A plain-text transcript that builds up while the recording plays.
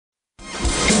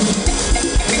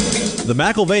the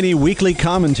McAlvany Weekly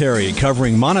Commentary,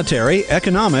 covering monetary,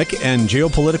 economic, and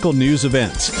geopolitical news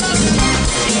events.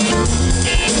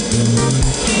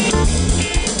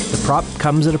 The prop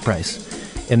comes at a price,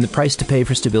 and the price to pay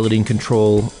for stability and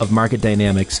control of market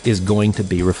dynamics is going to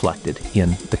be reflected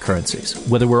in the currencies.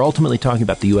 Whether we're ultimately talking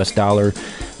about the US dollar,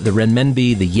 the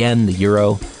renminbi, the yen, the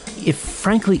euro,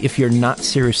 if you're not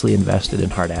seriously invested in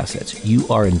hard assets, you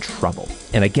are in trouble.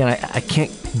 And again, I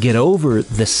can't get over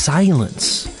the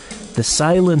silence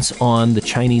on the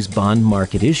Chinese bond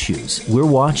market issues. We're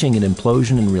watching an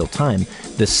implosion in real time.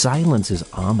 The silence is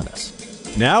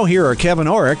ominous. Now here are Kevin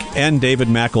Orrick and David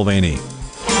McAlvany.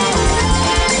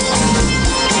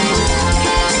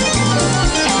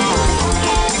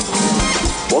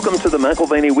 Welcome to the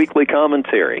McAlvany Weekly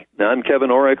Commentary. Now, I'm Kevin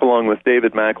Orrick along with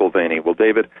David McAlvany. Well,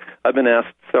 David, I've been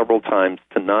asked several times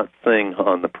to not sing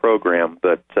on the program,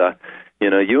 but,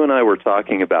 you and I were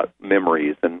talking about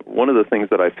memories, and one of the things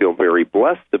that I feel very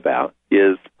blessed about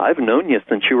is I've known you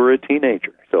since you were a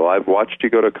teenager. So I've watched you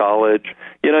go to college.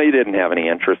 You didn't have any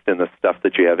interest in the stuff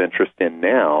that you have interest in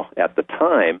now at the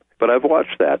time, but I've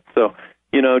watched that. So,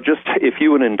 just if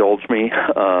you would indulge me,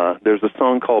 there's a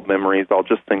song called Memories. I'll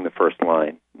just sing the first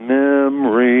line.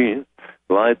 Memories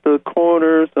light the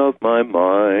corners of my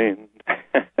mind.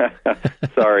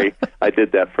 Sorry, I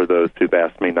did that for those who've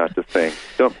asked me not to sing.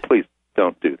 Please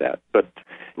don't do that. But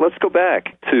let's go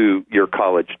back to your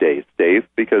college days, Dave,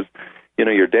 because,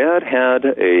 your dad had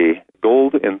a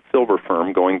gold and silver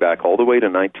firm going back all the way to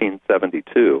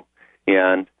 1972.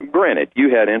 And granted, you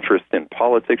had interest in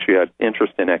politics, you had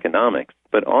interest in economics,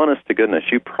 but honest to goodness,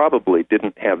 you probably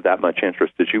didn't have that much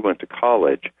interest as you went to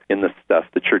college in the stuff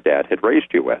that your dad had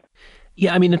raised you with.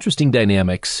 Yeah, interesting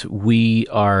dynamics. We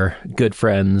are good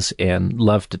friends and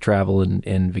love to travel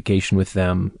and vacation with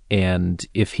them. And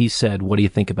if he said, what do you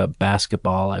think about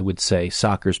basketball? I would say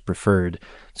soccer's preferred.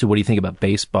 So what do you think about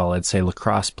baseball? I'd say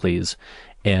lacrosse, please.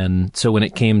 And so when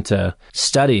it came to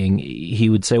studying, he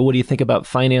would say, what do you think about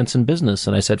finance and business?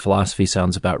 And I said, philosophy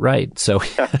sounds about right. So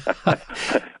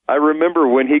I remember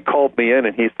when he called me in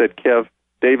and he said, Kev,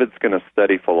 David's going to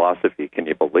study philosophy. Can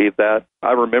you believe that?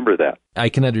 I remember that. I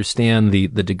can understand the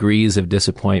degrees of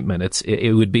disappointment.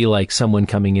 It would be like someone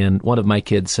coming in, one of my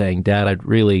kids saying, Dad,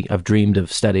 I've dreamed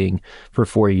of studying for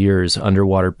 4 years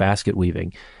underwater basket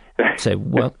weaving. I'd say,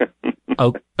 well,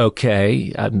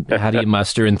 okay. How do you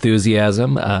muster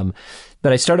enthusiasm?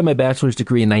 But I started my bachelor's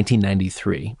degree in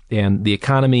 1993, and the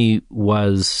economy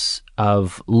was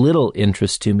of little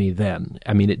interest to me then.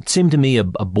 It seemed to me a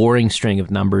boring string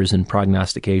of numbers and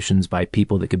prognostications by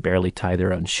people that could barely tie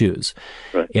their own shoes.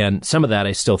 Right. And some of that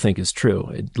I still think is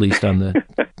true, at least on the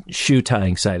shoe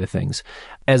tying side of things.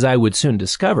 As I would soon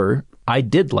discover, I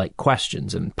did like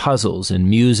questions and puzzles and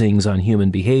musings on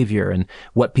human behavior and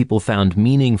what people found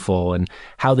meaningful and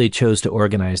how they chose to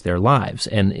organize their lives.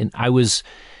 And I was,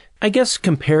 I guess,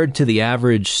 compared to the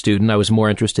average student, I was more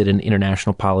interested in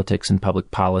international politics and public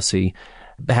policy,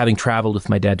 having traveled with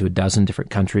my dad to a dozen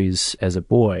different countries as a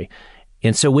boy.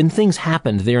 And so when things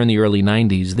happened there in the early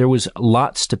 90s, there was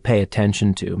lots to pay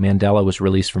attention to. Mandela was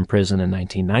released from prison in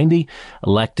 1990,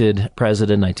 elected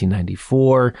president in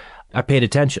 1994. I paid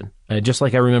attention. Just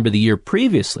like I remember the year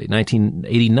previously,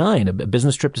 1989, a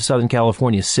business trip to Southern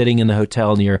California, sitting in the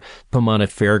hotel near Pomona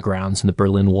Fairgrounds, and the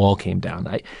Berlin Wall came down.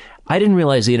 I didn't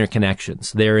realize the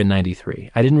interconnections there in 93.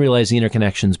 I didn't realize the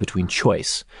interconnections between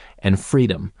choice and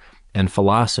freedom and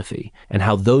philosophy and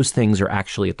how those things are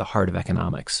actually at the heart of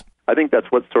economics. I think that's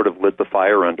what sort of lit the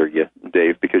fire under you,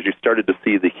 Dave, because you started to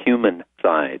see the human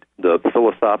side, the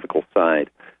philosophical side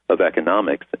of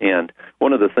economics. And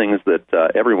one of the things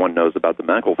that everyone knows about the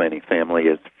McAlvany family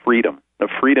is freedom. Now,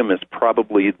 freedom is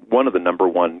probably one of the number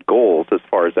one goals as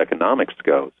far as economics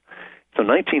goes. So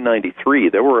 1993,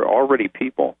 there were already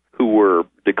people who were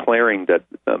declaring that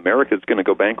America is going to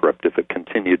go bankrupt if it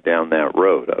continued down that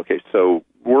road. Okay, so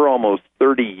we're almost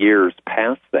 30 years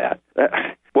past that.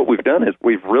 What we've done is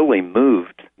we've really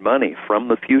moved money from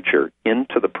the future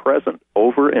into the present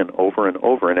over and over and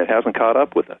over, and it hasn't caught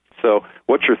up with us. So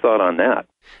what's your thought on that?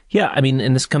 Yeah,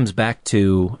 and this comes back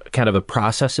to kind of a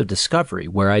process of discovery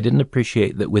where I didn't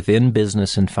appreciate that within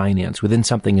business and finance, within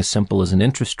something as simple as an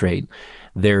interest rate,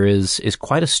 there is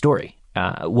quite a story.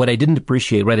 What I didn't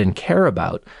appreciate, what I didn't care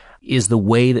about, is the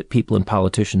way that people and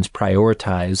politicians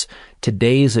prioritize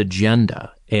today's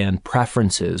agenda and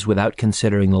preferences without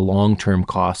considering the long-term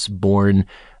costs borne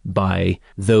by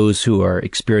those who are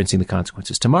experiencing the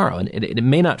consequences tomorrow. And it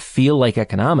may not feel like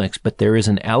economics, but there is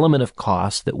an element of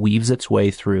cost that weaves its way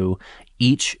through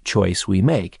each choice we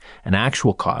make. An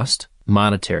actual cost,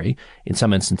 monetary in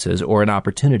some instances or an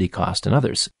opportunity cost in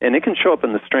others. And it can show up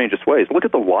in the strangest ways. Look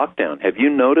at the lockdown. Have you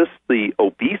noticed the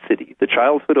obesity, the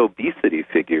childhood obesity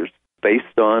figures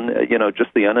based on, just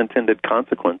the unintended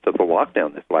consequence of the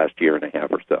lockdown this last year and a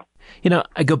half or so?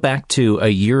 I go back to a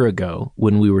year ago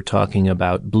when we were talking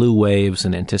about blue waves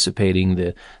and anticipating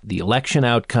the election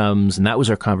outcomes, and that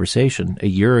was our conversation a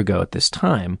year ago at this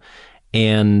time.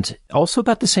 And also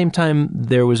about the same time,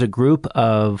 there was a group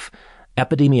of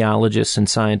epidemiologists and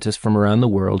scientists from around the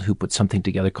world who put something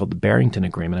together called the Barrington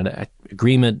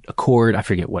Agreement, Accord, I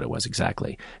forget what it was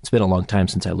exactly. It's been a long time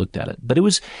since I looked at it. But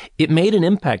it made an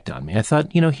impact on me. I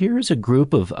thought, here's a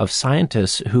group of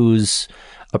scientists whose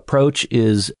approach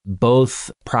is both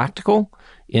practical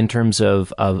in terms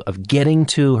of getting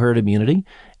to herd immunity,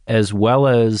 as well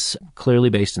as clearly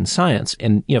based in science.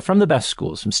 And, from the best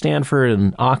schools, from Stanford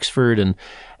and Oxford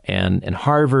and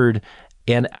Harvard.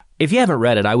 And if you haven't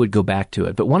read it, I would go back to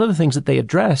it. But one of the things that they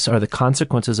address are the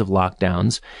consequences of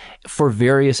lockdowns for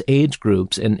various age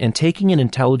groups and taking an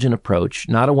intelligent approach,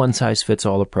 not a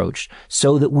one-size-fits-all approach,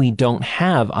 so that we don't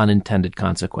have unintended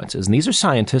consequences. And these are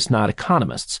scientists, not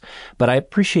economists. But I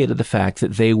appreciated the fact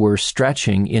that they were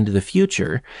stretching into the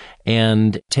future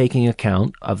and taking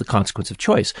account of the consequence of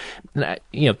choice.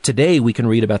 Today we can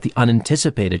read about the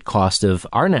unanticipated cost of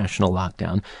our national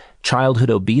lockdown.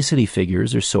 Childhood obesity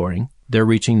figures are soaring. They're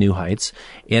reaching new heights.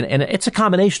 And it's a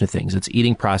combination of things. It's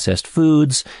eating processed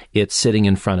foods. It's sitting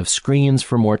in front of screens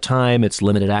for more time. It's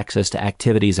limited access to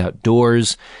activities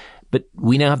outdoors. But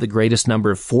we now have the greatest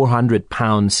number of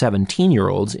 400-pound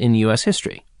 17-year-olds in U.S.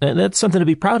 history. And that's something to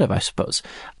be proud of, I suppose,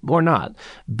 or not.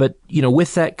 But,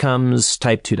 with that comes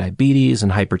type 2 diabetes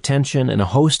and hypertension and a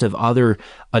host of other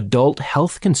adult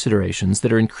health considerations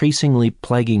that are increasingly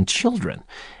plaguing children.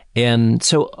 And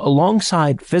so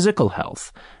alongside physical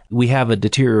health, we have a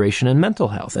deterioration in mental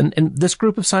health. And this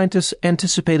group of scientists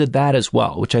anticipated that as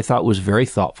well, which I thought was very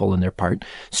thoughtful in their part,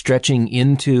 stretching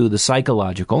into the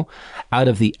psychological, out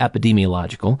of the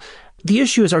epidemiological. The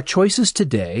issue is our choices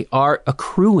today are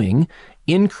accruing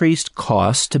increased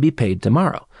costs to be paid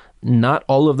tomorrow. Not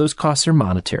all of those costs are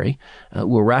monetary.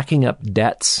 We're racking up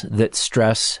debts that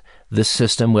stress the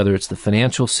system, whether it's the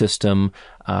financial system,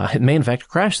 it may in fact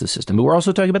crash the system. But we're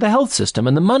also talking about the health system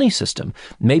and the money system,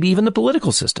 maybe even the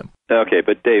political system. Okay,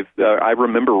 but Dave, I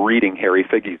remember reading Harry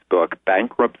Figgie's book,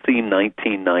 Bankruptcy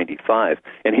 1995,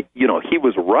 and he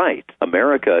was right.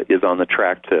 America is on the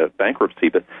track to bankruptcy,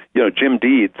 but Jim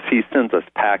Deeds, he sends us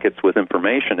packets with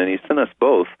information, and he sent us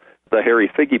both the Harry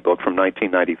Figgie book from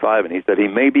 1995, and he said he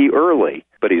may be early,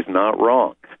 but he's not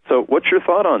wrong. So what's your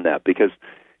thought on that? Because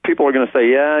people are going to say,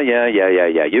 yeah,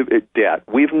 debt.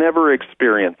 We've never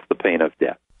experienced the pain of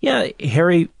debt. Yeah,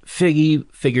 Harry Figgie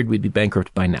figured we'd be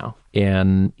bankrupt by now.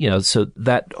 And, so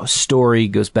that story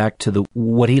goes back to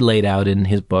what he laid out in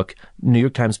his book, New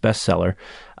York Times bestseller,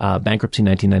 Bankruptcy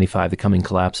 1995, The Coming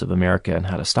Collapse of America and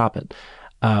How to Stop It.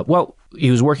 He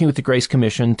was working with the Grace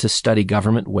Commission to study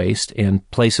government waste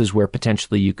and places where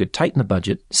potentially you could tighten the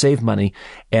budget, save money,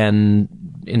 and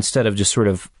instead of just sort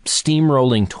of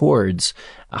steamrolling towards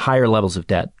higher levels of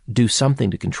debt, do something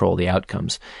to control the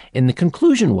outcomes. And the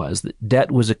conclusion was that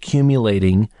debt was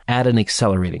accumulating at an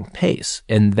accelerating pace,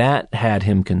 and that had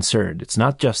him concerned. It's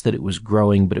not just that it was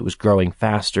growing, but it was growing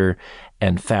faster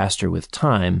and faster with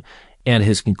time. And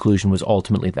his conclusion was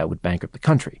ultimately that would bankrupt the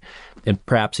country. And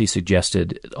perhaps he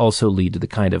suggested also lead to the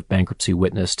kind of bankruptcy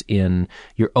witnessed in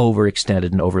your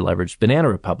overextended and overleveraged banana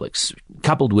republics,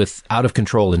 coupled with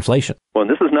out-of-control inflation. Well,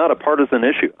 and this is not a partisan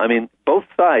issue. I mean, both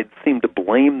sides seem to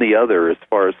blame the other as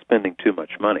far as spending too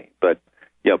much money. But,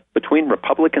 between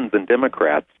Republicans and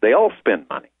Democrats, they all spend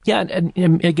money. Yeah, and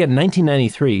again,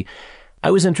 1993,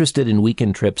 I was interested in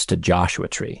weekend trips to Joshua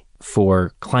Tree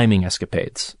for climbing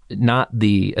escapades, not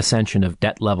the ascension of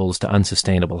debt levels to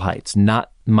unsustainable heights,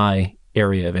 not my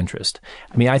area of interest.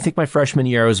 I mean, I think my freshman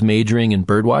year I was majoring in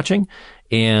bird watching,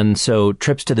 and so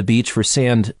trips to the beach for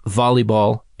sand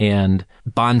volleyball and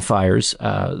bonfires,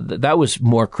 that was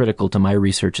more critical to my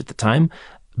research at the time.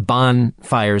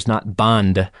 Bonfires, not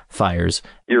bond fires.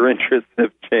 Your interests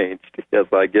have changed. Yes,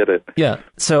 I get it. Yeah.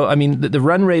 So, I mean, the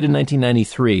run rate in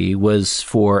 1993 was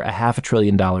for a $500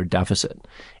 billion deficit.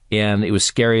 And it was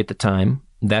scary at the time.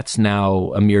 That's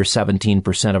now a mere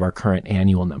 17% of our current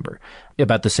annual number.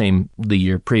 About the same the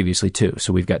year previously, too.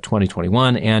 So we've got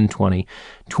 2021 and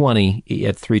 2020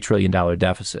 at $3 trillion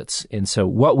deficits. And so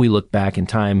what we look back in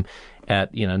time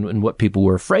at, and what people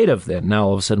were afraid of then, now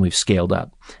all of a sudden we've scaled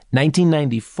up.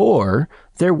 1994,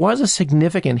 there was a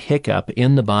significant hiccup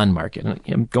in the bond market.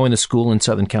 I'm going to school in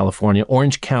Southern California,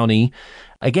 Orange County.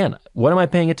 Again, what am I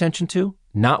paying attention to?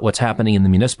 not what's happening in the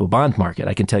municipal bond market.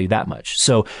 I can tell you that much.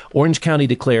 So Orange County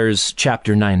declares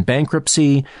Chapter 9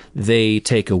 bankruptcy. They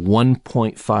take a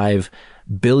 $1.5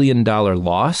 billion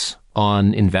loss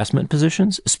on investment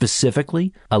positions,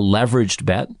 specifically a leveraged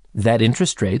bet that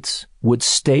interest rates would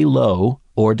stay low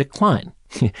or decline.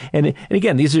 And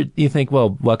again, these are, you think,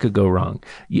 well, what could go wrong?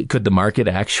 Could the market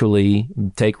actually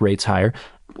take rates higher?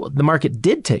 Well, the market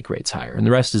did take rates higher, and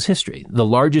the rest is history. The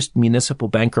largest municipal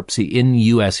bankruptcy in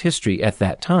U.S. history at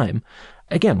that time,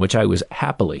 again, which I was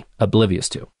happily oblivious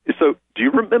to. So do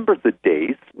you remember the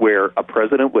days where a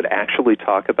president would actually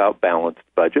talk about balanced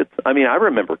budgets? I mean, I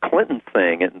remember Clinton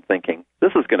saying it and thinking,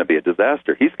 this is going to be a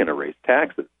disaster. He's going to raise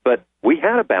taxes. But we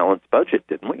had a balanced budget,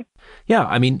 didn't we? Yeah,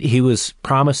 I mean, he was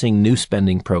promising new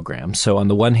spending programs. So on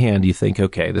the one hand, you think,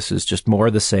 okay, this is just more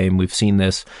of the same. We've seen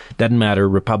this. Doesn't matter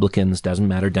Republicans, doesn't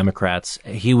matter Democrats.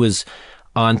 He was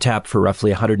on tap for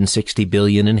roughly $160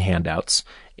 billion in handouts.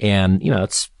 And,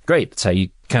 it's great. It's how you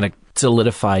kind of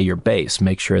solidify your base,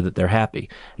 make sure that they're happy,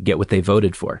 get what they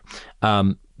voted for.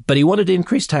 But he wanted to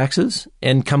increase taxes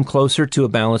and come closer to a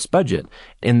balanced budget.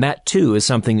 And that, too, is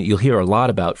something that you'll hear a lot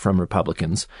about from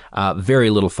Republicans. Very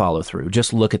little follow through.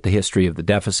 Just look at the history of the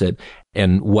deficit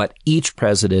and what each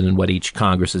president and what each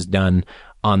Congress has done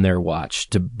on their watch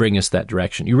to bring us that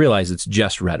direction. You realize it's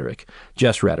just rhetoric.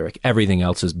 Everything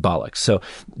else is bollocks. So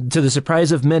to the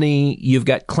surprise of many, you've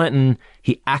got Clinton.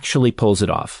 He actually pulls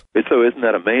it off. So isn't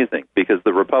that amazing? Because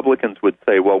the Republicans would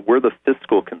say, well, we're the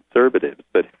fiscal conservatives,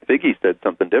 but Figgie said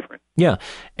something different. Yeah.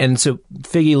 And so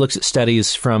Figgie looks at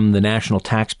studies from the National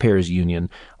Taxpayers Union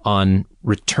on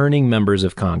returning members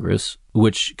of Congress,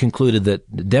 which concluded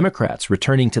that Democrats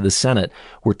returning to the Senate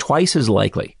were twice as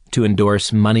likely to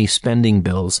endorse money spending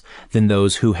bills than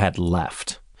those who had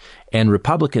left. And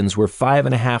Republicans were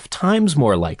 5.5 times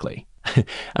more likely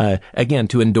again,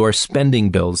 to endorse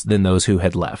spending bills than those who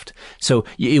had left. So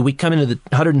we come into the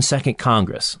 102nd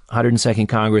Congress. 102nd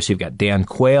Congress, you've got Dan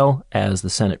Quayle as the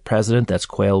Senate president. That's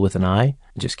Quayle with an I.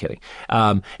 Just kidding.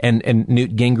 And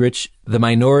Newt Gingrich, the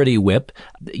minority whip.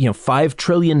 $5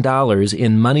 trillion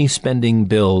in money spending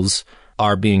bills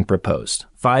are being proposed.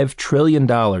 $5 trillion.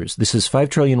 This is 5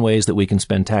 trillion ways that we can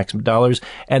spend tax dollars,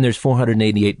 and there's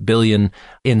 $488 billion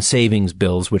in savings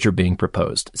bills which are being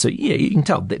proposed. So yeah, you can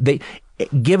tell they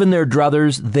given their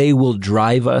druthers, they will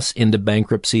drive us into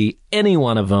bankruptcy, any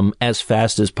one of them, as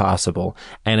fast as possible.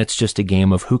 And it's just a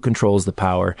game of who controls the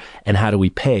power and how do we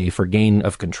pay for gain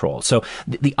of control. So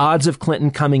the odds of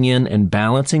Clinton coming in and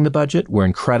balancing the budget were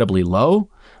incredibly low,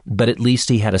 but at least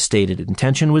he had a stated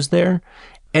intention was there.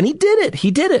 And he did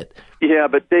it. Yeah,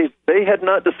 but they had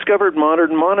not discovered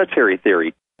modern monetary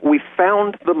theory. We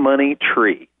found the money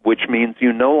tree, which means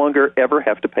you no longer ever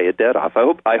have to pay a debt off.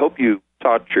 I hope you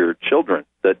taught your children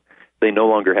that they no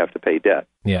longer have to pay debt.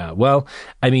 Yeah, well,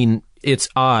 I mean, it's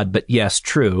odd, but yes,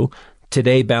 true.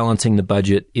 Today, balancing the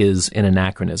budget is an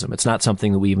anachronism. It's not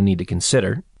something that we even need to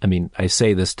consider. I mean, I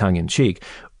say this tongue in cheek.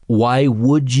 Why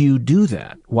would you do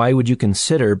that? Why would you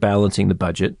consider balancing the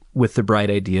budget with the bright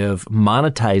idea of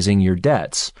monetizing your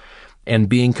debts and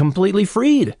being completely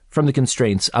freed from the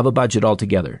constraints of a budget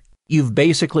altogether? You've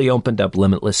basically opened up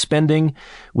limitless spending,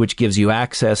 which gives you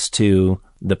access to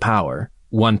the power.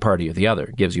 One party or the other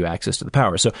gives you access to the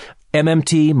power. So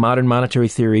MMT, modern monetary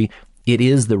theory, it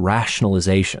is the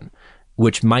rationalization,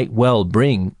 which might well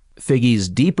bring Figgie's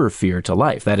deeper fear to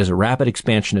life. That is a rapid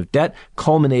expansion of debt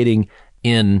culminating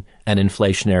in an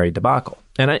inflationary debacle.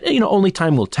 And only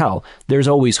time will tell. There's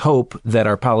always hope that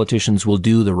our politicians will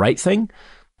do the right thing.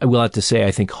 I will have to say,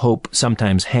 I think hope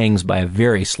sometimes hangs by a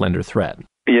very slender thread.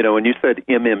 When you said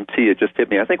MMT, it just hit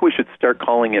me. I think we should start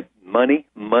calling it money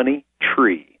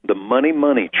tree, the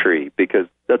money tree, because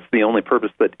that's the only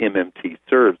purpose that MMT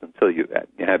serves until you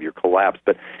have your collapse.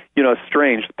 But, it's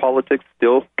strange. The politics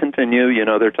still continue.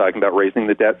 They're talking about raising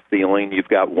the debt ceiling. You've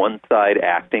got one side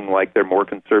acting like they're more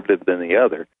conservative than the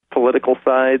other. Political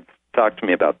sides, talk to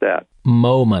me about that.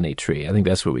 Mo money tree. I think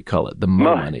that's what we call it, the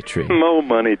Mo money tree. Mo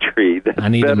money tree. I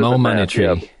need the Mo money tree.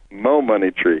 Yeah. Mo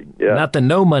money tree. Yeah. Not the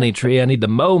no money tree. I need the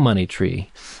Mo money tree.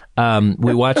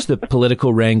 We watched the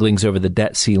political wranglings over the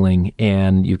debt ceiling,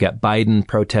 and you've got Biden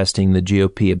protesting the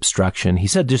GOP obstruction. He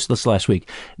said just this last week,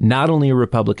 not only are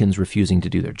Republicans refusing to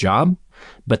do their job,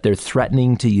 but they're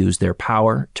threatening to use their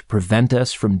power to prevent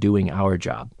us from doing our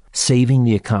job, saving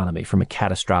the economy from a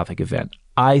catastrophic event.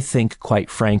 I think, quite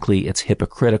frankly, it's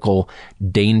hypocritical,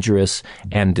 dangerous,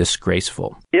 and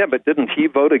disgraceful. Yeah, but didn't he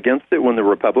vote against it when the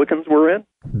Republicans were in?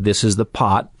 This is the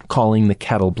pot calling the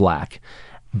kettle black.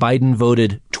 Biden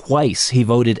voted twice. He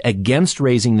voted against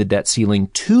raising the debt ceiling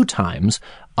 2 times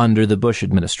under the Bush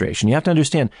administration. You have to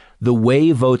understand the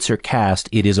way votes are cast.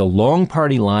 It is along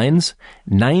party lines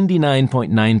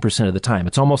 99.9% of the time.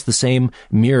 It's almost the same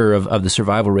mirror of the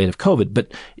survival rate of COVID,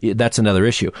 but that's another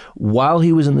issue. While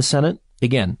he was in the Senate,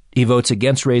 again, he votes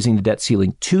against raising the debt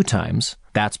ceiling 2 times.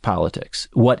 That's politics.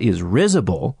 What is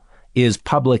risible is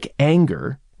public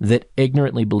anger that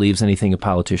ignorantly believes anything a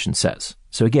politician says.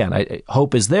 So again,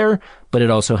 hope is there, but it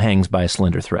also hangs by a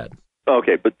slender thread.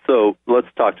 Okay, but so let's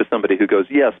talk to somebody who goes,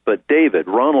 yes, but David,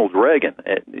 Ronald Reagan,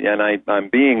 and I'm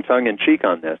being tongue-in-cheek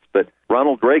on this, but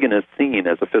Ronald Reagan is seen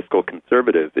as a fiscal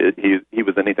conservative. He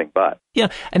was anything but. Yeah,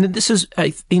 and this is,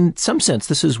 in some sense,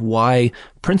 this is why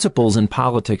principles in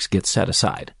politics get set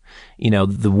aside. You know,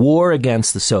 the war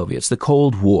against the Soviets, the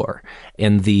Cold War,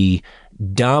 and the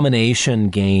domination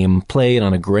game played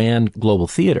on a grand global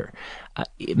theater,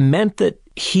 it meant that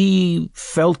he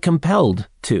felt compelled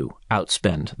to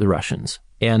outspend the Russians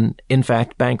and, in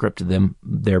fact, bankrupted them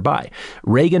thereby.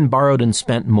 Reagan borrowed and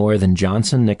spent more than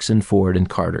Johnson, Nixon, Ford, and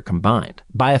Carter combined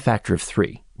by a factor of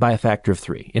 3.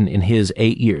 In his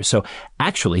 8 years. So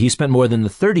actually, he spent more than the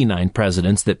 39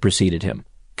 presidents that preceded him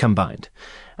combined.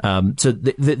 So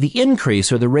the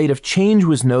increase or the rate of change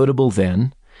was notable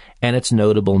then, and it's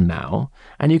notable now.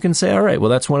 And you can say, all right, well,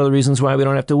 that's one of the reasons why we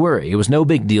don't have to worry. It was no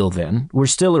big deal then. We're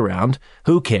still around.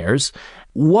 Who cares?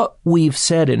 What we've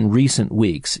said in recent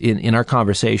weeks in our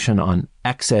conversation on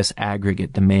excess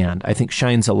aggregate demand, I think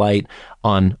shines a light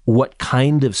on what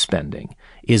kind of spending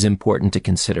is important to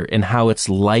consider and how it's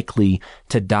likely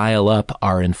to dial up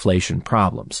our inflation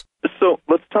problems. So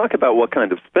let's talk about what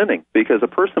kind of spending, because a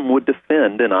person would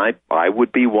defend, and I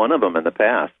would be one of them in the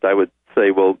past. I would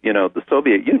say, well, you know, the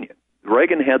Soviet Union.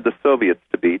 Reagan had the Soviets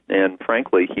to beat, and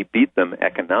frankly, he beat them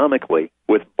economically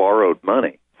with borrowed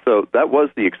money. So that was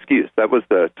the excuse. That was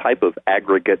the type of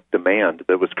aggregate demand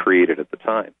that was created at the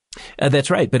time. That's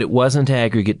right, but it wasn't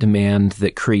aggregate demand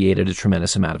that created a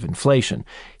tremendous amount of inflation.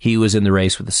 He was in the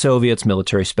race with the Soviets.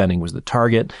 Military spending was the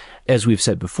target. As we've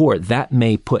said before, that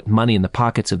may put money in the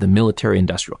pockets of the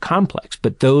military-industrial complex,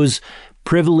 but those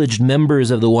privileged members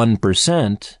of the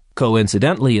 1%,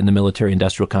 coincidentally, in the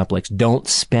military-industrial complex, don't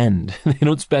spend. They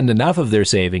don't spend enough of their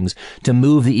savings to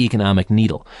move the economic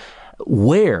needle.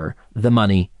 Where the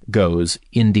money goes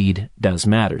indeed does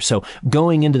matter. So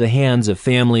going into the hands of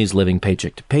families living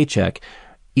paycheck to paycheck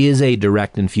is a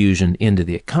direct infusion into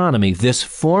the economy. This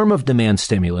form of demand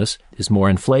stimulus is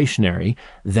more inflationary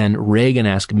than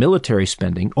Reagan-esque military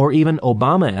spending or even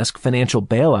Obama-esque financial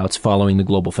bailouts following the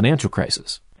global financial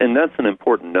crisis. And that's an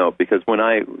important note, because when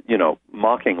I,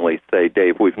 mockingly say,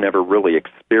 Dave, we've never really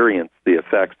experienced the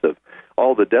effects of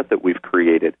all the debt that we've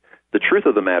created, the truth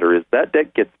of the matter is that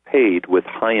debt gets paid with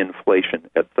high inflation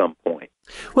at some point.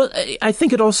 Well, I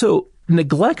think it also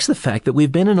neglects the fact that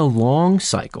we've been in a long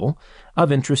cycle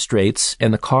of interest rates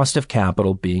and the cost of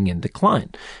capital being in decline.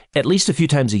 At least a few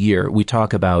times a year, we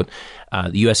talk about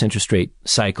the U.S. interest rate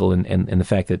cycle and the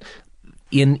fact that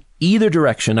in either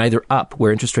direction, either up,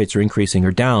 where interest rates are increasing,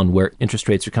 or down, where interest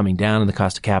rates are coming down and the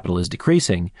cost of capital is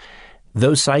decreasing,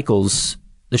 those cycles,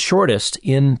 the shortest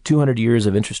in 200 years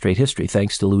of interest rate history,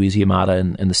 thanks to Louise Yamada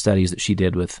and the studies that she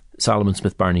did with Solomon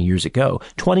Smith Barney years ago.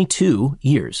 22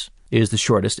 years is the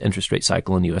shortest interest rate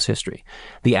cycle in U.S. history.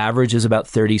 The average is about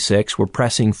 36. We're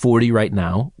pressing 40 right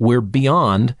now. We're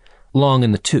beyond long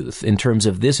in the tooth in terms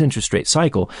of this interest rate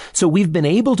cycle. So we've been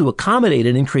able to accommodate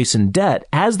an increase in debt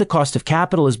as the cost of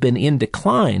capital has been in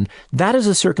decline. That is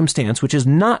a circumstance which is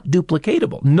not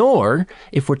duplicatable, nor,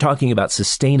 if we're talking about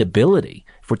sustainability,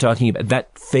 if we're talking about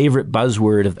that favorite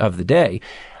buzzword of the day,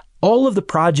 all of the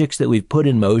projects that we've put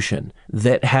in motion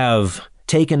that have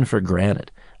taken for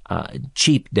granted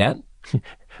cheap debt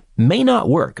may not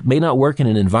work in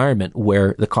an environment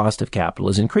where the cost of capital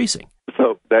is increasing.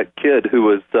 So that kid who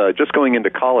was just going into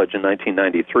college in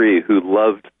 1993, who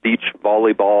loved beach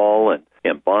volleyball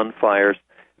and bonfires,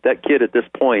 that kid at this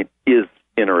point is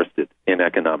interested in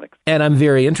economics. And I'm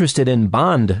very interested in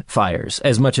bond fires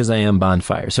as much as I am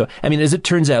bonfires. So, as it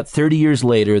turns out, 30 years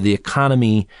later, the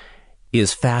economy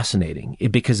is fascinating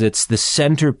because it's the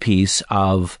centerpiece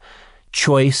of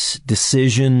choice,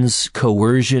 decisions,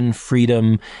 coercion,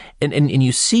 freedom. And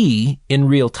you see in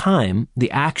real time the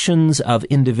actions of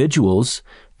individuals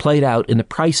played out in the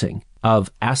pricing of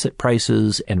asset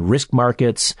prices and risk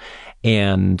markets.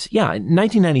 And in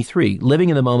 1993, living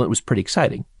in the moment was pretty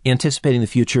exciting. Anticipating the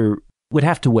future would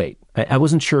have to wait. I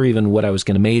wasn't sure even what I was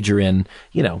going to major in,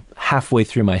 halfway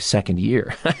through my second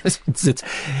year.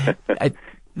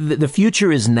 The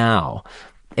future is now,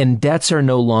 and debts are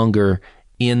no longer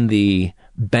in the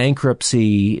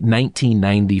bankruptcy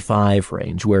 1995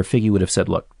 range, where Figgie would have said,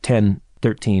 look, 10,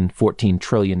 13, 14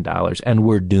 trillion dollars, and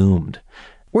we're doomed.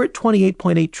 We're at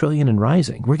 $28.8 trillion and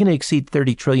rising. We're going to exceed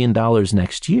 $30 trillion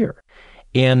next year.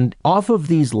 And off of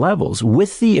these levels,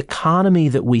 with the economy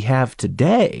that we have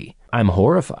today, I'm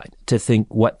horrified to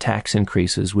think what tax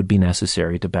increases would be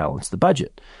necessary to balance the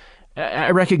budget.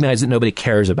 I recognize that nobody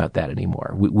cares about that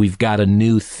anymore. We've got a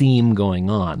new theme going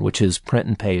on, which is print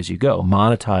and pay as you go,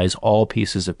 monetize all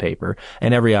pieces of paper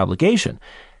and every obligation.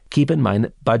 Keep in mind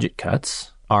that budget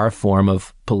cuts are a form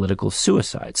of political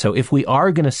suicide. So if we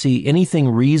are going to see anything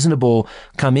reasonable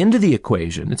come into the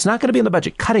equation, it's not going to be on the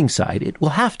budget cutting side. It will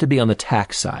have to be on the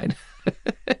tax side.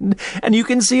 And you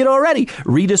can see it already.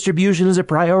 Redistribution is a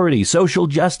priority. Social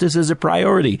justice is a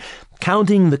priority.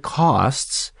 Counting the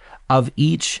costs of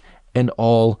each and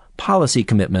all policy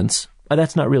commitments,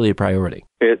 that's not really a priority.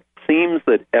 It seems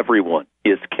that everyone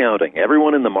is counting.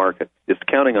 Everyone in the market is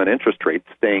counting on interest rates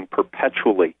staying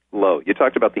perpetually low. You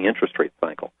talked about the interest rate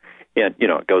cycle. And,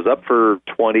 it goes up for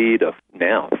 20 to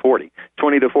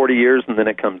 40 years, and then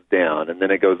it comes down, and then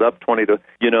it goes up 20 to,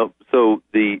 so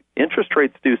the interest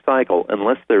rates do cycle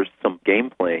unless there's some game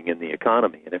playing in the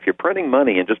economy. And if you're printing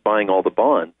money and just buying all the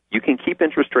bonds, you can keep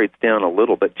interest rates down a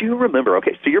little. But do you remember,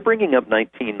 okay, so you're bringing up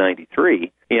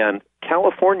 1993, and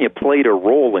California played a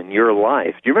role in your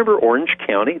life. Do you remember Orange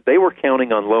County? They were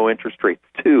counting on low interest rates,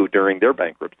 too, during their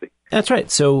bankruptcy. That's right.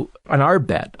 So on our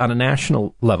bet, on a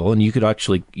national level, and you could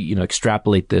actually,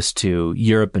 extrapolate this to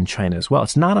Europe and China as well,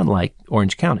 it's not unlike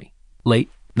Orange County, late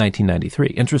 1993.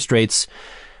 Interest rates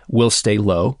will stay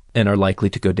low and are likely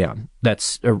to go down.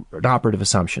 That's an operative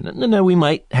assumption. And now we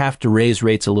might have to raise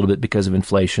rates a little bit because of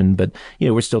inflation, but,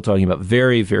 we're still talking about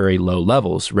very, very low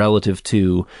levels relative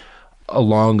to a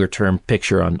longer term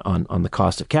picture on the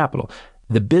cost of capital.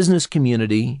 The business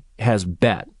community has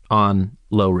bet on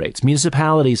low rates.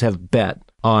 Municipalities have bet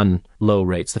on low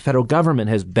rates. The federal government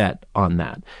has bet on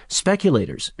that.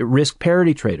 Speculators, risk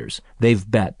parity traders, they've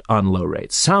bet on low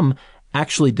rates. Some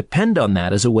actually depend on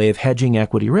that as a way of hedging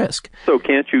equity risk. So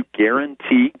can't you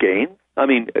guarantee gains? I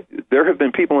mean, there have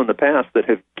been people in the past that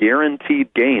have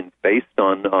guaranteed gains based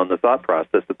on the thought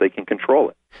process that they can control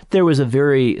it. There was a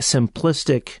very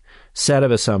simplistic set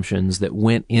of assumptions that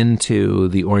went into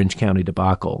the Orange County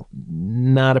debacle.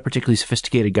 Not a particularly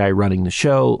sophisticated guy running the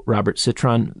show, Robert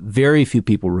Citron. Very few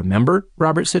people remember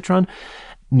Robert Citron.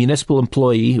 Municipal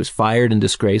employee who was fired and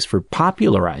disgraced for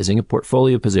popularizing a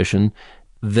portfolio position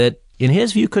that, in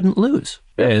his view, couldn't lose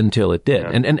until it did. Yeah.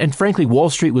 And frankly, Wall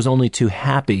Street was only too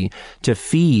happy to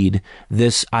feed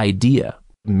this idea.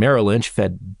 Merrill Lynch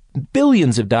fed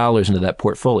billions of dollars into that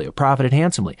portfolio, profited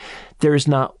handsomely. There is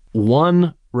not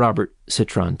one Robert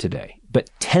Citron today, but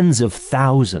tens of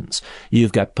thousands.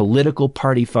 You've got political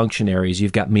party functionaries.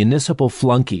 You've got municipal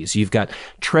flunkies. You've got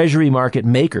treasury market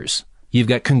makers. You've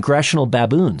got congressional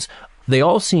baboons. They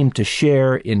all seem to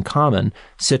share in common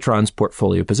Citron's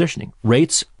portfolio positioning.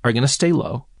 Rates are going to stay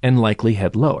low and likely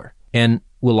head lower, and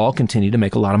we'll all continue to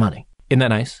make a lot of money. Isn't that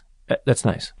nice? That's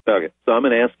nice. Okay, so I'm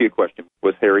going to ask you a question.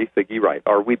 Was Harry Figgie right?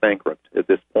 Are we bankrupt at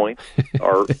this point,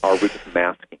 or are we just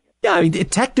masking it? Yeah, I mean,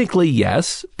 technically,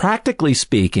 yes. Practically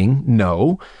speaking,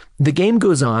 no. The game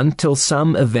goes on till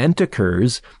some event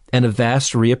occurs and a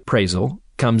vast reappraisal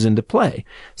comes into play.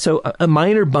 So a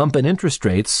minor bump in interest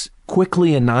rates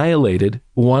quickly annihilated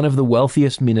one of the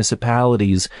wealthiest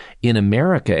municipalities in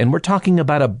America. And we're talking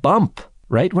about a bump,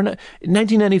 right?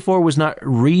 1994 was not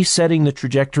resetting the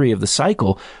trajectory of the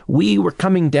cycle. We were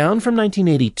coming down from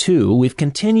 1982. We've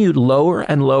continued lower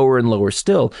and lower and lower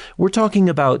still. We're talking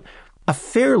about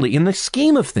in the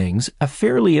scheme of things, a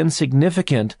fairly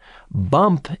insignificant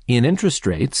bump in interest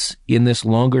rates in this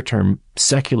longer-term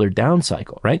secular down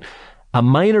cycle, right? A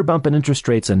minor bump in interest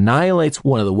rates annihilates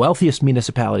one of the wealthiest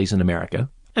municipalities in America.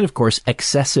 And of course,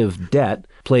 excessive debt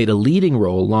played a leading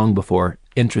role long before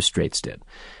interest rates did.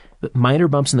 But minor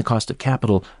bumps in the cost of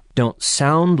capital don't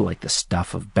sound like the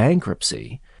stuff of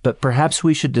bankruptcy, but perhaps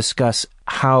we should discuss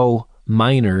how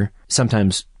minor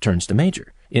sometimes turns to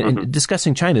major. In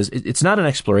discussing China, it's not an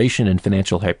exploration in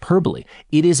financial hyperbole.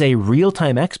 It is a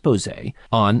real-time expose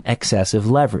on excessive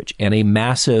leverage and a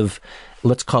massive,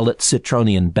 let's call it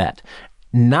Citronian bet.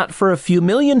 Not for a few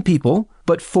million people,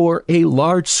 but for a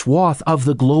large swath of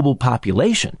the global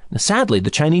population. Now, sadly,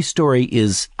 the Chinese story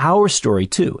is our story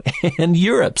too. And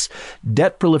Europe's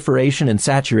debt proliferation and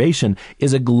saturation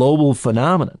is a global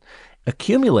phenomenon,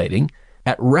 accumulating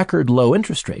at record low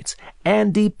interest rates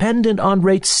and dependent on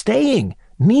rates staying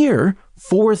near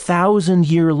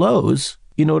 4,000-year lows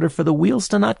in order for the wheels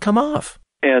to not come off.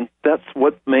 And that's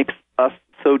what makes us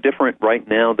so different right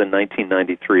now than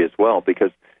 1993 as well,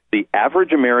 because the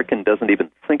average American doesn't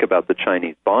even think about the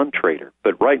Chinese bond trader.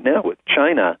 But right now with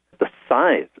China, the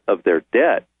size of their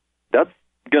debt, that's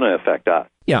going to affect us.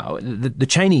 Yeah, the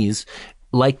Chinese,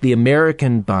 like the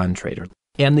American bond trader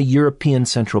and the European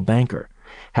central banker,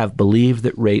 have believed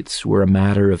that rates were a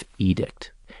matter of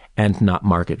edict and not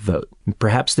market vote.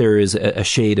 Perhaps there is a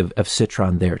shade of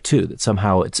citron there too, that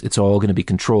somehow it's all going to be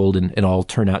controlled and all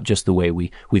turn out just the way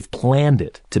we've planned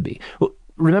it to be. Well,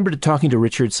 remember talking to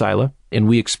Richard Sila, and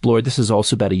we explored, this is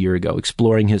also about a year ago,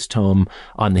 exploring his tome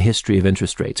on the history of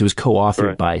interest rates. It was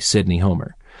co-authored by Sidney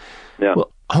Homer. Yeah.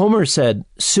 Well, Homer said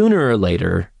sooner or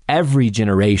later, every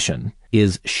generation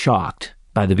is shocked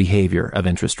by the behavior of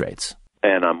interest rates.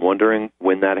 And I'm wondering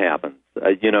when that happens.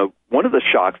 One of the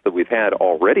shocks that we've had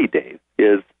already, Dave,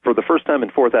 is for the first time in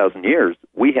 4,000 years,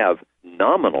 we have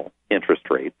nominal interest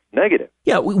rates negative.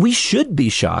 Yeah, we should be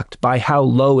shocked by how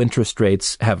low interest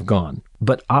rates have gone.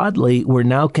 But oddly, we're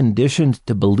now conditioned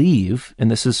to believe,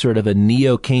 and this is sort of a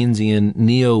neo-Keynesian,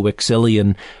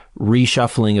 neo-Wixelian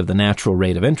reshuffling of the natural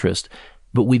rate of interest,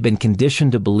 but we've been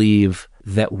conditioned to believe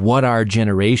that what our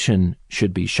generation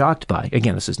should be shocked by,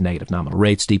 again, this is negative nominal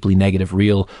rates, deeply negative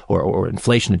real or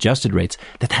inflation-adjusted rates,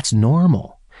 that's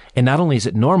normal. And not only is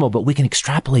it normal, but we can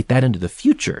extrapolate that into the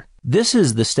future. This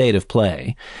is the state of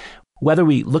play. Whether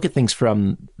we look at things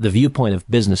from the viewpoint of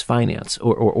business finance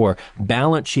or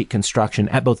balance sheet construction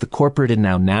at both the corporate and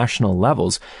now national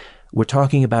levels, we're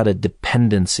talking about a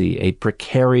dependency, a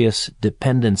precarious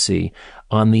dependency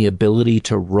on the ability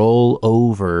to roll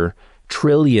over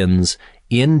trillions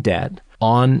in debt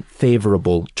on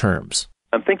favorable terms.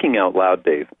 I'm thinking out loud,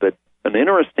 Dave, that an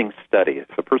interesting study,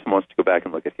 if a person wants to go back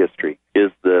and look at history,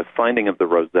 is the finding of the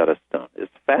Rosetta Stone.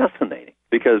 It's fascinating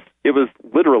because it was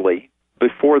literally,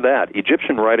 before that,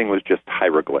 Egyptian writing was just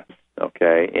hieroglyphs,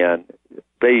 okay? And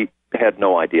they had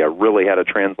no idea really how to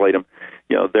translate them.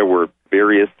 There were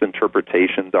various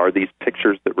interpretations. Are these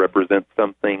pictures that represent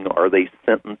something? Are they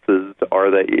sentences?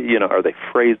 Are they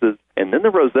phrases? And then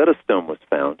the Rosetta Stone was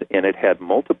found, and it had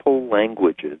multiple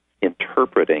languages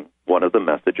interpreting one of the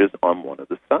messages on one of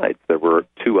the sides. There were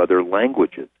two other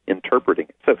languages interpreting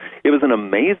it. So it was an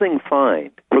amazing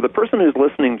find for the person who's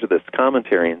listening to this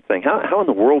commentary and saying, how in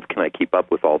the world can I keep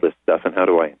up with all this stuff, and how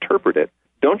do I interpret it?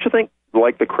 Don't you think,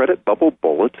 like the Credit Bubble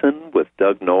Bulletin with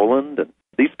Doug Noland and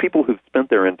these people who've spent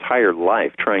their entire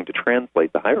life trying to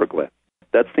translate the hieroglyphs,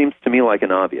 that seems to me like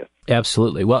an obvious.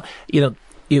 Absolutely. Well,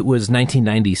 it was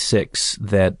 1996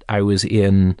 that I was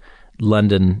in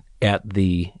London at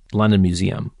the London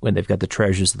Museum when they've got the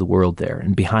treasures of the world there,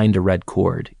 and behind a red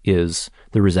cord is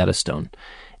the Rosetta Stone.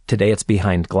 Today it's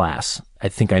behind glass. I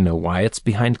think I know why it's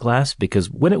behind glass,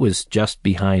 because when it was just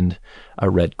behind a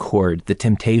red cord, the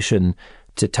temptation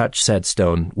to touch said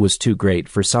stone was too great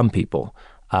for some people.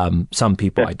 Some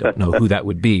people, I don't know who that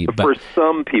would be, but for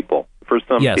some people,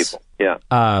 yes. people,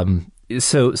 yeah.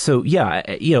 So yeah,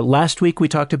 last week we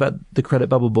talked about the Credit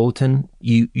Bubble Bulletin.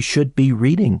 You should be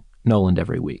reading Noland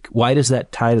every week. Why does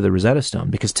that tie to the Rosetta Stone?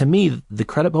 Because to me, the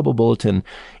Credit Bubble Bulletin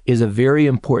is a very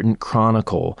important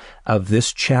chronicle of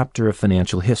this chapter of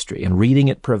financial history, and reading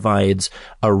it provides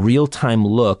a real-time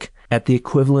look at the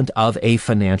equivalent of a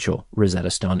financial Rosetta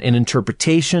Stone, an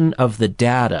interpretation of the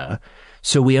data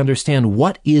so we understand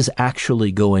what is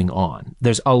actually going on.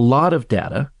 There's a lot of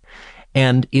data,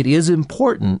 and it is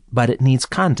important, but it needs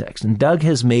context. And Doug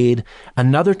has made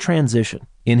another transition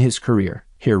in his career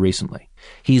here recently.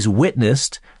 He's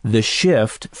witnessed the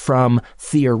shift from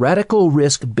theoretical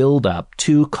risk buildup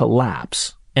to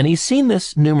collapse. And he's seen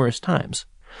this numerous times.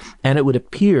 And it would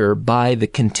appear by the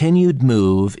continued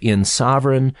move in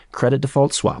sovereign credit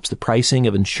default swaps, the pricing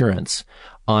of insurance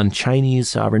on Chinese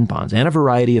sovereign bonds and a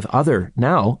variety of other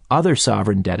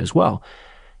sovereign debt as well.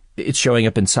 It's showing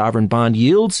up in sovereign bond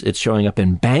yields. It's showing up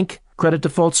in bank credit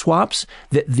default swaps.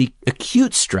 The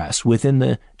acute stress within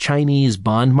the Chinese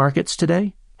bond markets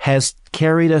today has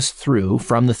carried us through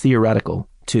from the theoretical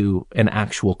to an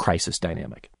actual crisis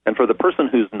dynamic. And for the person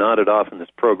who's nodded off in this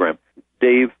program,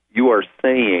 Dave, you are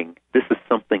saying this is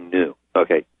something new.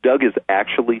 Okay, Doug is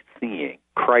actually seeing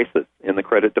crisis in the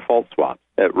credit default swaps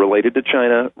related to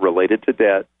China, related to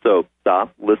debt. So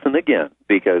stop, listen again,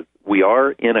 because we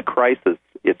are in a crisis.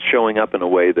 It's showing up in a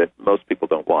way that most people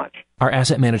don't watch. Our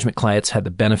asset management clients had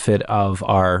the benefit of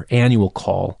our annual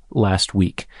call last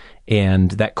week,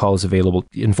 and that call is available,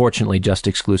 unfortunately, just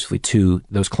exclusively to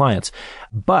those clients.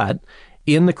 But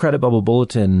in the Credit Bubble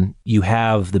Bulletin, you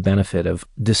have the benefit of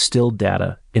distilled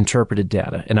data, interpreted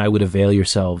data, and I would avail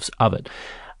yourselves of it.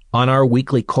 On our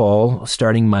weekly call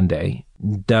starting Monday,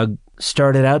 Doug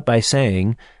started out by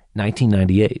saying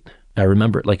 1998. I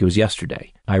remember it like it was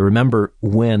yesterday. I remember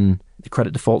when the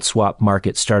credit default swap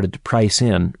market started to price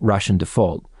in Russian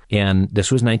default. And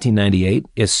this was 1998.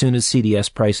 As soon as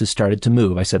CDS prices started to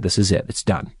move, I said, this is it. It's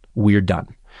done. We're done.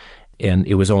 And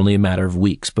it was only a matter of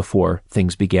weeks before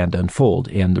things began to unfold.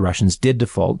 And the Russians did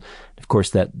default. Of course,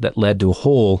 that led to a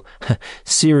whole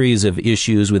series of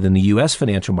issues within the U.S.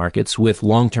 financial markets, with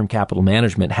long-term capital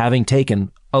management having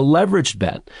taken a leveraged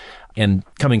bet and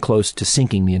coming close to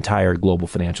sinking the entire global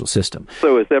financial system.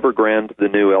 So is Evergrande the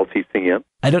new LTCM?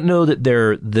 I don't know that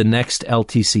they're the next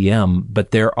LTCM,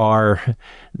 but there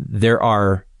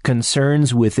are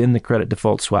concerns within the credit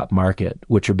default swap market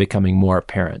which are becoming more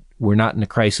apparent. We're not in a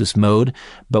crisis mode,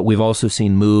 but we've also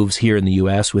seen moves here in the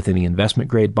U.S. within the investment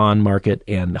grade bond market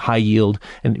and high yield,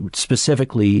 and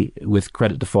specifically with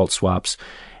credit default swaps.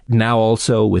 Now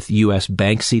also with U.S.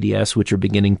 bank CDS, which are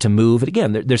beginning to move. And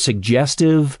again, they're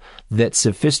suggestive that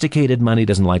sophisticated money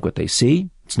doesn't like what they see.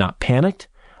 It's not panicked,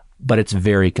 but it's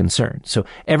very concerned. So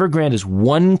Evergrande is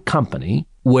one company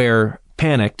where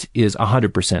panicked is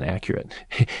 100% accurate.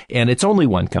 And it's only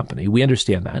one company. We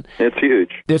understand that. It's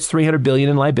huge. There's $300 billion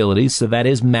in liabilities, so that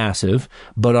is massive.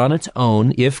 But on its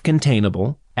own, if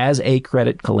containable, as a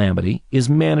credit calamity, is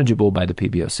manageable by the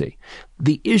PBOC.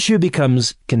 The issue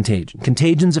becomes contagion.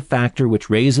 Contagion's a factor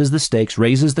which raises the stakes,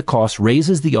 raises the cost,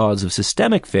 raises the odds of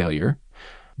systemic failure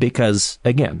because,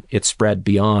 again, it's spread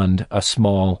beyond a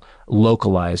small,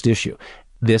 localized issue.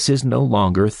 This is no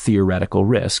longer theoretical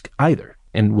risk either.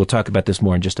 And we'll talk about this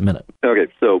more in just a minute.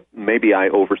 Okay, so maybe I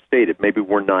overstated. Maybe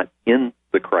we're not in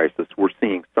the crisis. We're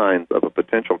seeing signs of a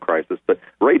potential crisis. But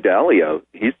Ray Dalio,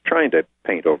 he's trying to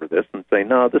paint over this and say,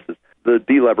 no, this is the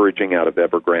deleveraging out of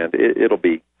Evergrande. It'll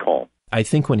be calm. I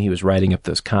think when he was writing up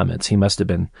those comments, he must have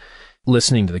been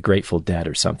listening to the Grateful Dead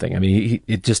or something. I mean,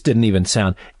 it just didn't even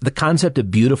sound. The concept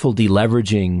of beautiful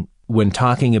deleveraging when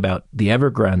talking about the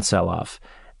Evergrande sell-off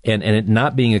and it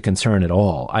not being a concern at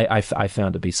all, I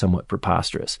found to be somewhat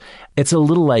preposterous. It's a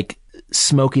little like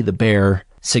Smokey the Bear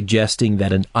suggesting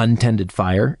that an untended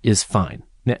fire is fine.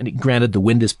 Now, granted, the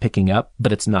wind is picking up,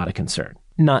 but it's not a concern.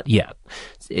 Not yet.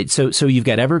 So you've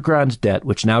got Evergrande's debt,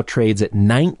 which now trades at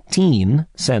 19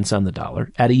 cents on the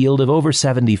dollar at a yield of over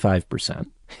 75%.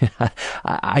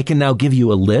 I can now give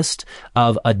you a list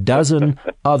of a dozen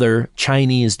other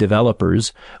Chinese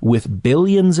developers with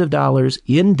billions of dollars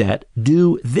in debt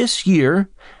due this year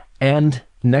and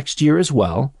next year as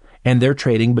well. And they're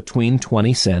trading between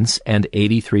 20 cents and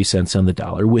 83 cents on the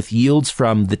dollar with yields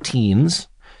from the teens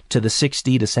to the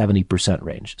 60 to 70%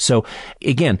 range. So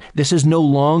again, this is no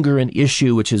longer an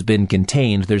issue which has been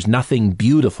contained. There's nothing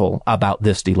beautiful about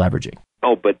this deleveraging.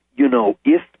 Oh, but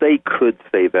if they could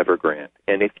save Evergrande,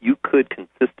 and if you could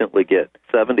consistently get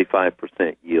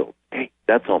 75% yield, hey,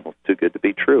 that's almost too good to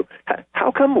be true.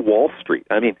 How come Wall Street?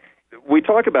 I mean, we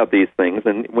talk about these things,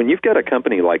 and when you've got a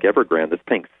company like Evergrande that's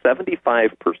paying 75%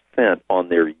 on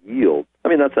their yield, I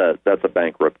mean, that's a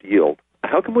bankrupt yield.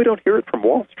 How come we don't hear it from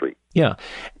Wall Street? Yeah,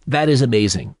 that is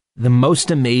amazing. The most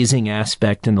amazing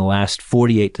aspect in the last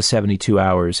 48 to 72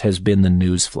 hours has been the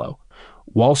news flow.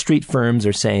 Wall Street firms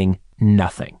are saying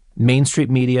nothing. Main Street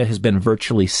media has been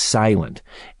virtually silent,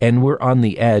 and we're on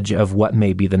the edge of what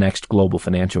may be the next global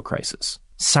financial crisis.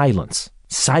 Silence.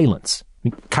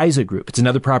 Kaiser Group, it's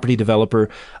another property developer.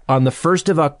 On the 1st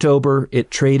of October, it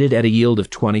traded at a yield of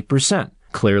 20%,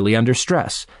 clearly under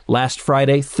stress. Last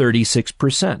Friday,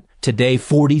 36%. Today,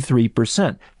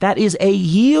 43%. That is a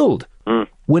yield.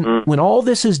 When all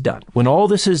this is done,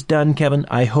 Kevin,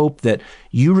 I hope that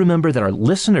you remember, that our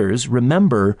listeners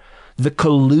remember the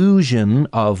collusion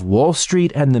of Wall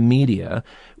Street and the media,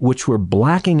 which were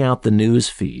blacking out the news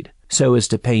feed so as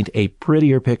to paint a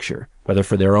prettier picture, whether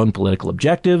for their own political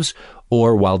objectives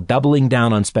or while doubling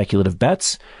down on speculative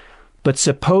bets. But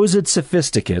supposed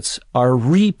sophisticates are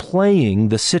replaying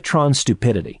the citron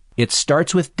stupidity. It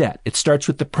starts with debt. It starts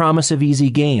with the promise of easy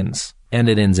gains, and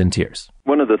it ends in tears.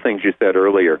 One of the things you said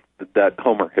earlier that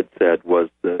Homer had said was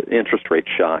the interest rate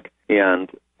shock. And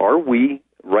are we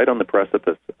right on the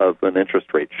precipice of an interest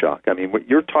rate shock? I mean,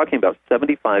 you're talking about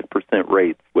 75%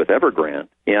 rates with Evergrande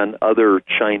and other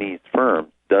Chinese firms.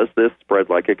 Does this spread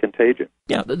like a contagion?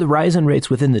 Yeah, the rise in rates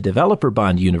within the developer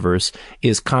bond universe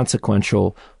is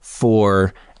consequential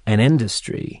for an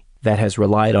industry that has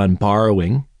relied on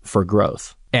borrowing for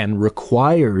growth and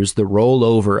requires the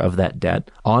rollover of that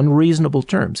debt on reasonable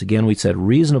terms. Again, we said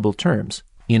reasonable terms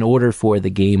in order for the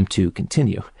game to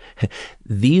continue.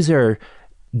 These are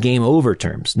game over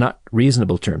terms, not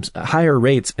reasonable terms. Higher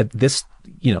rates at this,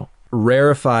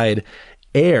 rarefied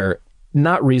air,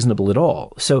 not reasonable at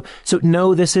all. So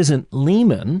no, this isn't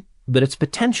Lehman, but it's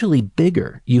potentially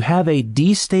bigger. You have a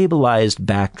destabilized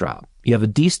backdrop. You have a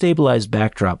destabilized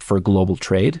backdrop for global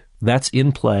trade, That's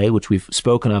in play, which we've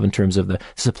spoken of in terms of the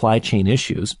supply chain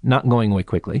issues, not going away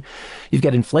quickly. You've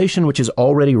got inflation, which is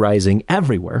already rising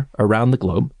everywhere around the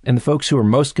globe. And the folks who are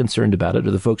most concerned about it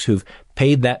are the folks who've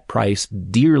paid that price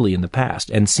dearly in the past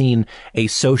and seen a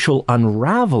social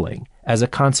unraveling as a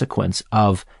consequence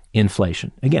of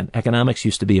inflation. Again, economics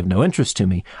used to be of no interest to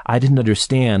me. I didn't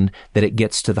understand that it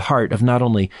gets to the heart of not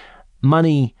only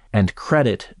money and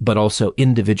credit, but also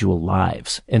individual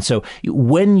lives. And so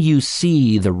when you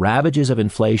see the ravages of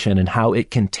inflation and how it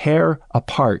can tear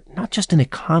apart, not just an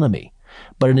economy,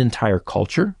 but an entire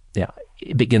culture,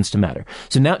 it begins to matter.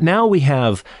 So now we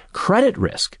have credit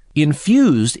risk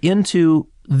infused into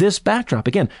this backdrop.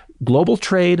 Again, global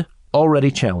trade already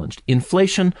challenged,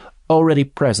 inflation already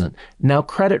present. Now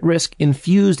credit risk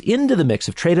infused into the mix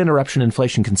of trade interruption,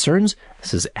 inflation concerns.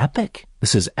 This is epic.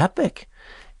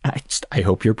 I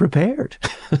hope you're prepared.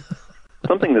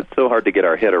 Something that's so hard to get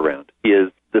our head around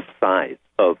is the size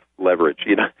of leverage.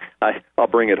 I'll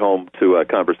bring it home to a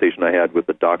conversation I had with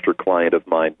a doctor client of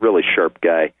mine, really sharp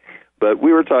guy. But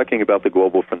we were talking about the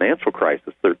global financial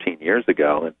crisis 13 years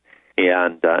ago,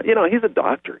 and he's a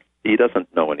doctor. He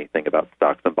doesn't know anything about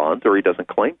stocks and bonds, or he doesn't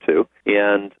claim to.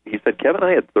 And he said, Kevin,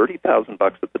 I had $30,000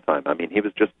 at the time. I mean, he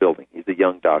was just building. He's a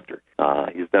young doctor.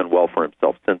 He's done well for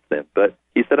himself since then. But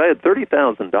he said, I had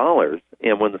 $30,000,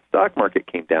 and when the stock market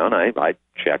came down, I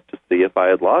checked to see if I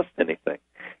had lost anything.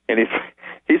 And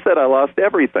he said, I lost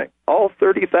everything, all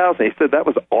 $30,000. He said, that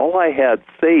was all I had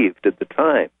saved at the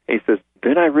time. He says,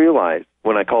 then I realized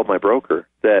when I called my broker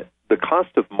that the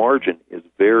cost of margin is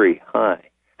very high.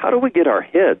 How do we get our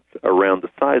heads around the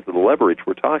size of the leverage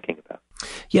we're talking about?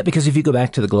 Yeah, because if you go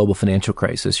back to the global financial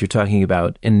crisis, you're talking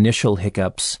about initial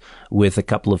hiccups with a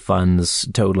couple of funds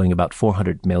totaling about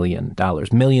 $400 million.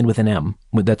 Million with an M.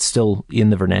 That's still in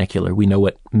the vernacular. We know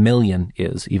what million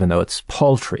is, even though it's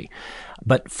paltry.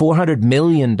 But $400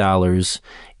 million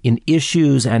in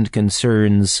issues and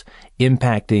concerns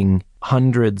impacting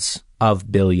hundreds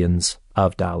of billions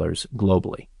of dollars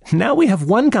globally. Now we have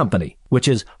one company, which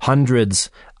is hundreds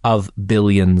of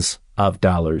billions of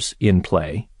dollars in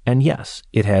play. And yes,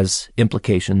 it has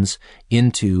implications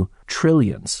into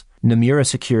trillions. Nomura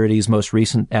Securities' most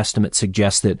recent estimate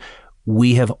suggests that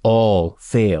we have all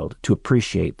failed to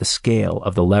appreciate the scale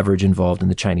of the leverage involved in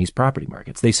the Chinese property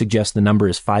markets. They suggest the number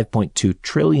is $5.2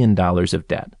 trillion of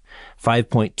debt.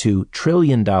 $5.2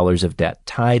 trillion of debt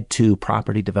tied to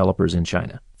property developers in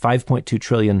China. $5.2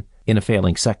 trillion in a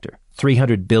failing sector.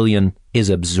 $300 billion is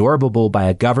absorbable by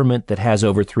a government that has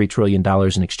over $3 trillion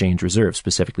in exchange reserves,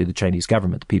 specifically the Chinese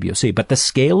government, the PBOC. But the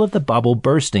scale of the bubble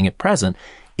bursting at present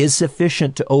is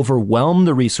sufficient to overwhelm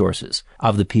the resources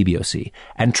of the PBOC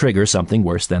and trigger something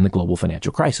worse than the global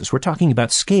financial crisis. We're talking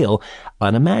about scale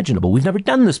unimaginable. We've never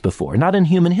done this before, not in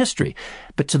human history.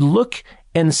 But to look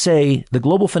and say the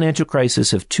global financial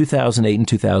crisis of 2008 and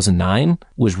 2009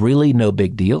 was really no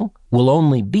big deal, we'll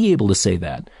only be able to say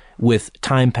that with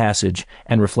time passage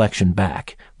and reflection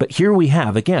back. But here we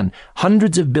have, again,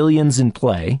 hundreds of billions in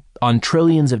play on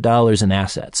trillions of dollars in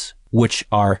assets, which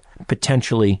are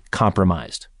potentially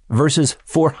compromised, versus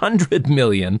 400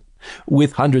 million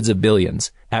with hundreds of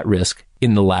billions at risk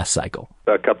in the last cycle.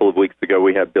 A couple of weeks ago,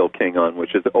 we had Bill King on,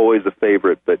 which is always a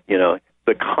favorite, but,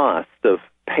 the cost of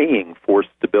paying for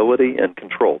stability and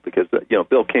control, because,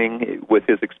 Bill King, with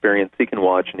his experience, he can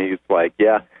watch, and he's like,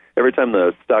 every time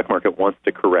the stock market wants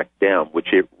to correct down, which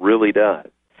it really does,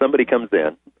 somebody comes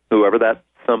in, whoever that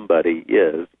somebody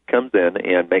is, comes in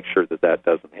and makes sure that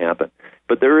doesn't happen.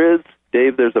 But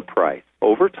Dave, there's a price.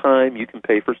 Over time, you can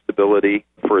pay for stability.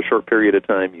 For a short period of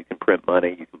time, you can print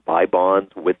money. You can buy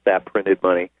bonds with that printed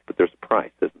money, but there's a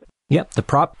price, isn't it? Yep, the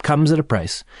prop comes at a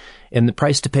price. And the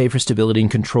price to pay for stability and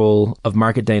control of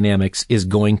market dynamics is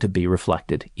going to be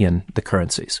reflected in the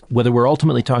currencies. Whether we're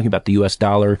ultimately talking about the US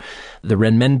dollar, the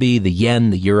renminbi, the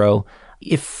yen, the euro,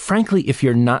 if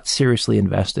you're not seriously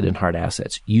invested in hard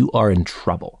assets, you are in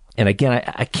trouble. And again,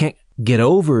 I can't get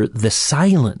over the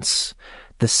silence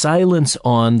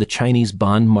on the Chinese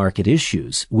bond market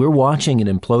issues. We're watching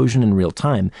an implosion in real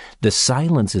time. The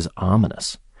silence is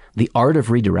ominous. The art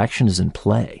of redirection is in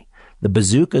play. The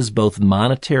bazookas, both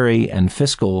monetary and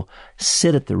fiscal,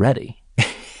 sit at the ready.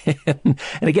 And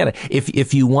again,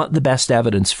 if you want the best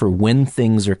evidence for when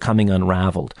things are coming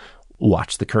unraveled,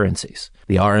 watch the currencies.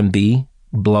 The RMB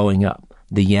blowing up.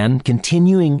 The yen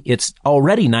continuing its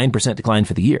already 9% decline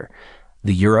for the year.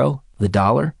 The euro, the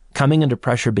dollar, coming under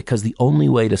pressure because the only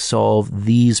way to solve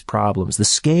these problems, the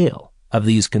scale of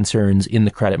these concerns in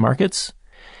the credit markets,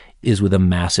 is with a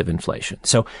massive inflation.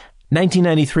 So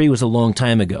 1993 was a long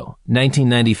time ago.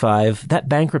 1995, that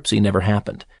bankruptcy never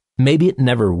happened. Maybe it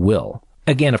never will.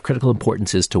 Again, of critical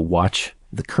importance is to watch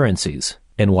the currencies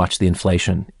and watch the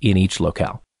inflation in each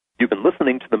locale. You've been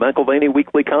listening to the McAlvany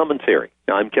Weekly Commentary.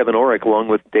 I'm Kevin Orrick along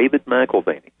with David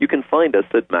McAlvany. You can find us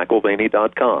at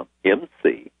McAlvany.com,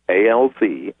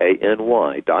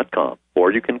 McAlvany.com,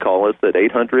 or you can call us at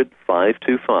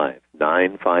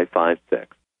 800-525-9556.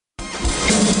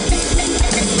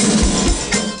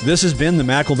 This has been the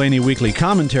McAlvany Weekly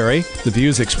Commentary. The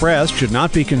views expressed should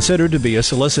not be considered to be a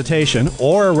solicitation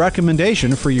or a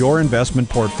recommendation for your investment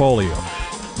portfolio.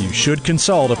 You should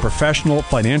consult a professional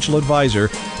financial advisor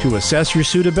to assess your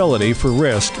suitability for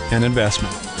risk and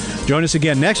investment. Join us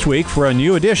again next week for a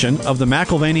new edition of the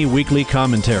McAlvany Weekly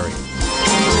Commentary.